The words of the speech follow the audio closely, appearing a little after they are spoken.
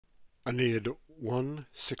Aeneid 1,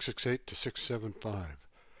 668 to 675.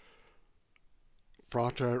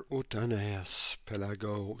 Frater ut Aeneas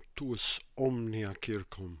pelago tuus omnia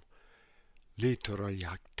circum litera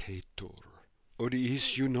jactetur,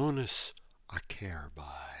 odiis Junonis acerbi.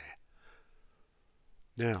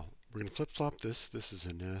 Now, we're going to flip-flop this. This is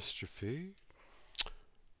an anastrophe.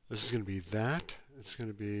 This is going to be that. It's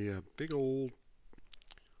going to be a big old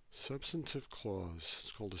substantive clause.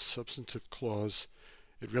 It's called a substantive clause.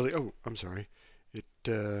 It really, oh, I'm sorry. It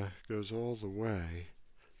goes all the way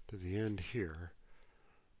to the end here.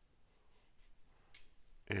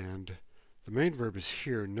 And the main verb is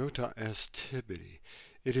here, nota est tibi.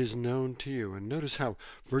 It is known to you. And notice how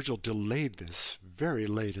Virgil delayed this very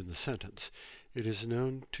late in the sentence. It is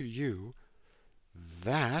known to you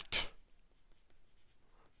that,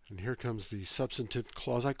 and here comes the substantive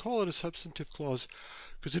clause. I call it a substantive clause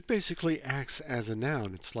because it basically acts as a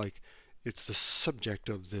noun. It's like it's the subject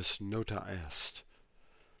of this nota est.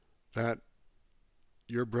 That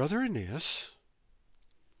your brother Aeneas,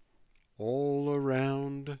 all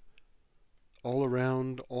around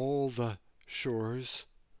all the shores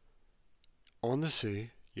on the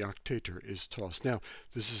sea, jactetur, is tossed. Now,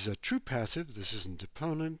 this is a true passive. This isn't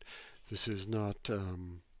deponent. This is not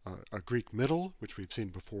a Greek middle, which we've seen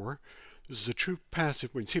before. This is a true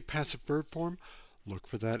passive. When you see passive verb form, look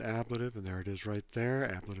for that ablative, and there it is right there.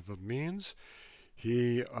 Ablative of means.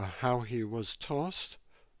 How he was tossed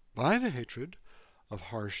by the hatred of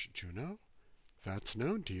harsh Juno. That's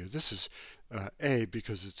known to you. This is A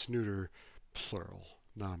because it's neuter, plural,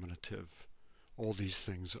 nominative. All these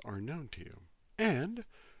things are known to you. And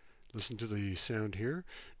listen to the sound here.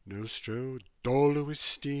 Nostro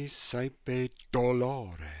doluisti saepe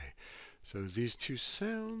dolore. So these two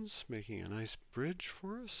sounds making a nice bridge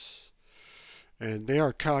for us. And they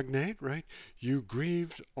are cognate, right? You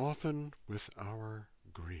grieved often with our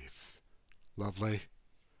grief. Lovely.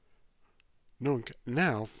 Nunc,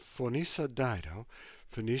 now, Phonisa dido,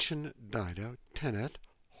 Phoenician dido, tenet,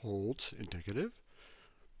 holds, indicative,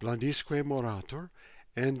 blandisque morator,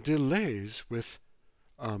 and delays with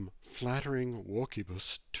flattering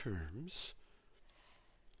vocibus terms,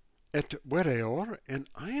 et vereor, and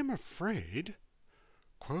I am afraid,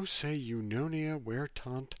 quo se Eunonia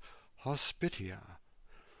vertant hospitia,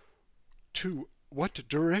 to what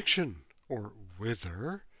direction, or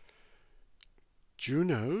whither,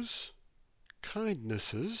 Juno's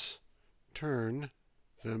kindnesses turn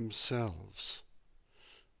themselves.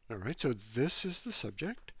 All right, so this is the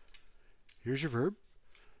subject. Here's your verb.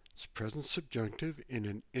 It's present subjunctive in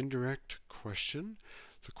an indirect question.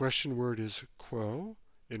 The question word is quo,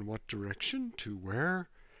 in what direction, to where,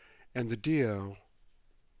 and the dio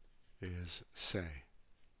is say.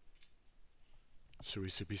 Sui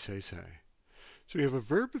sibi say. So we have a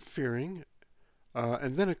verb of fearing,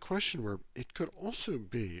 and then a question verb. It could also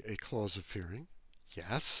be a clause of fearing,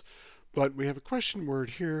 yes, but we have a question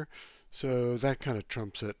word here, so that kind of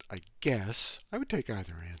trumps it, I guess. I would take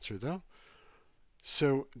either answer, though.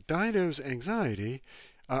 So Dido's anxiety,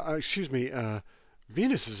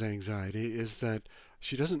 Venus's anxiety is that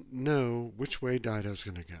she doesn't know which way Dido's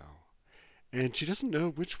going to go. And she doesn't know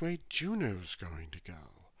which way Juno's going to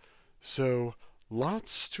go. So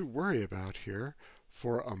lots to worry about here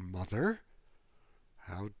for a mother.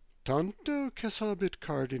 How tanto cessabit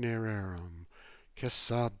cardinerarum,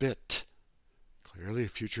 cessabit. Clearly a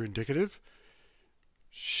future indicative.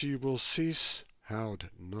 She will cease,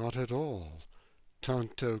 how'd, not at all,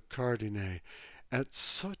 tanto cardine, at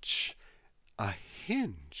such a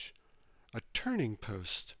hinge, a turning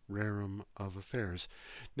post, rerum of affairs.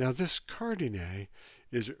 Now this cardine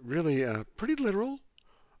is really pretty literal.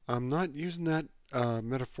 I'm not using that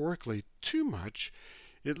metaphorically too much.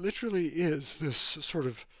 It literally is this sort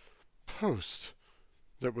of post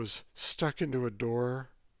that was stuck into a door,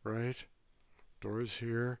 right? Door is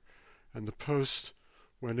here, and the post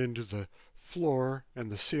went into the floor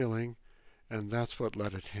and the ceiling, and that's what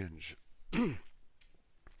let it hinge.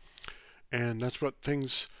 And that's what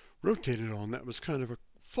things rotated on. That was kind of a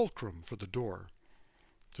fulcrum for the door.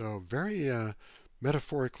 So very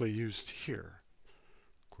metaphorically used here.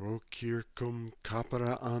 Quo circum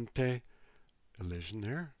capere ante, elision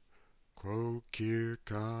there. Quo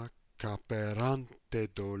circa caperante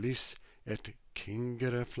dolis et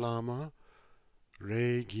cingere flamma,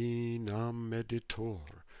 regina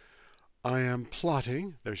meditor. I am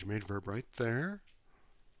plotting, there's your main verb right there.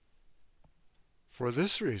 For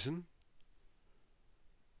this reason,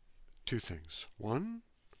 two things. One,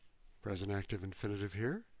 present active infinitive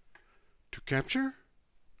here, to capture,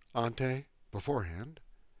 ante, beforehand.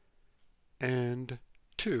 And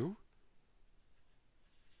two,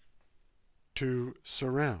 to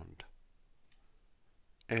surround,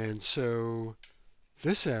 And so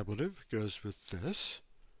this ablative goes with this.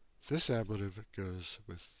 This ablative goes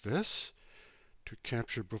with this to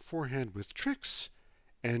capture beforehand with tricks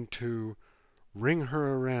and to ring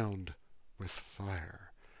her around with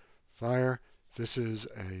fire. Fire, this is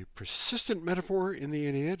a persistent metaphor in the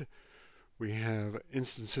Aeneid. We have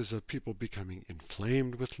instances of people becoming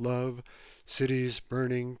inflamed with love, cities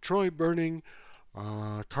burning, Troy burning,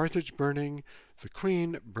 Carthage burning, the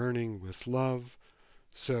queen burning with love.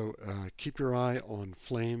 So keep your eye on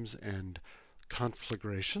flames and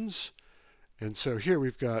conflagrations. And so here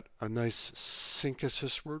we've got a nice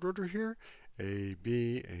synthesis word order here. A,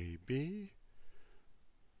 B.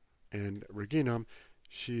 And Reginam,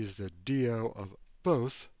 she's the DO of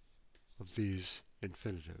both of these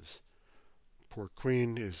infinitives. Poor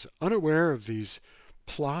queen is unaware of these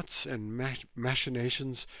plots and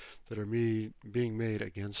machinations that are being made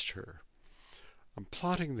against her. I'm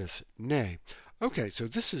plotting this. Nay. Okay, so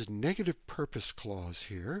this is negative purpose clause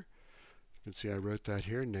here. You can see I wrote that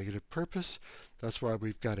here, negative purpose. That's why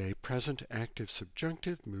we've got a present active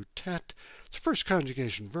subjunctive, mutat. It's a first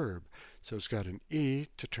conjugation verb, so it's got an E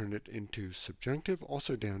to turn it into subjunctive.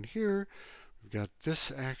 Also down here, we've got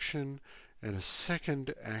this action and a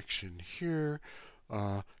second action here.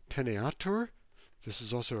 Teneatur, this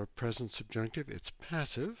is also a present subjunctive. It's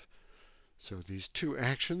passive. So these two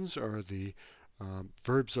actions are the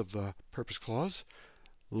verbs of the purpose clause.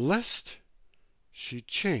 Lest she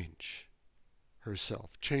change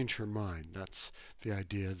herself, change her mind. That's the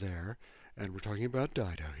idea there. And we're talking about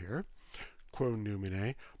Dido here. Quo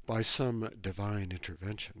numine, by some divine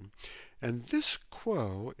intervention. And this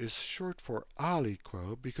quo is short for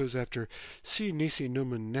aliquo because after si nisi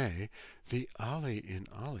numen ne, the ali in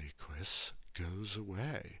aliquis goes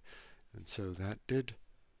away. And so that did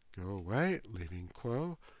go away, leaving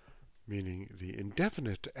quo, meaning the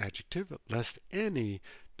indefinite adjective, lest any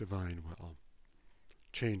divine will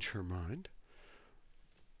change her mind.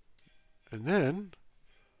 And then,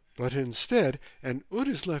 but instead, and ut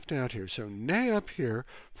is left out here. So ne up here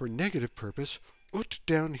for negative purpose, ut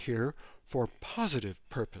down here for positive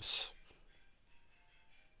purpose.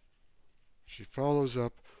 She follows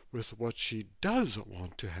up with what she does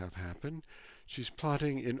want to have happen. She's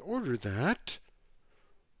plotting in order that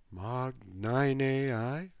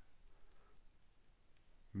magnaenei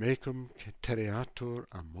mecum tereatur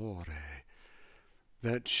amore,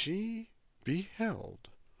 that she be held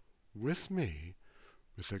with me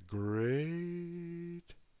with a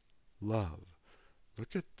great love.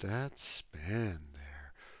 Look at that span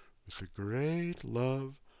there. With the great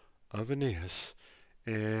love of Aeneas.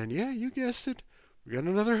 And yeah, you guessed it. We got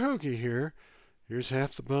another hoagie here. Here's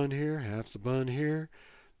half the bun here, half the bun here.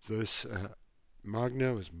 This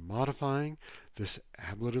magno is modifying this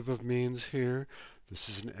ablative of means here. This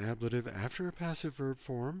is an ablative after a passive verb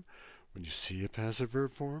form. When you see a passive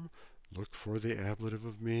verb form, look for the ablative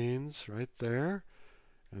of means right there.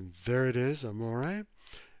 And there it is, amore.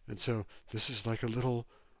 And so this is like a little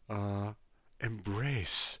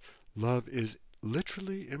embrace. Love is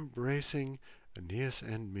literally embracing Aeneas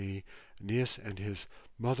and me, Aeneas and his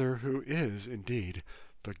mother, who is indeed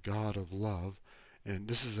the god of love. And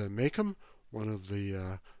this is a Macum, one of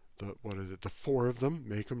the four of them: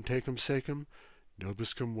 Macum, Tecum, Secum,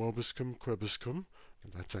 Nobiscum, Wobiscum, Quibuscum.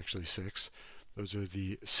 That's actually six. Those are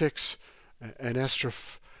the six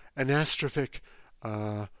anastrophic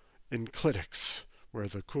enclitics, where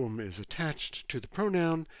the cum is attached to the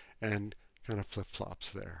pronoun and kind of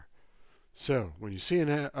flip-flops there. So when you see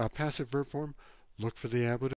a passive verb form, look for the ablative.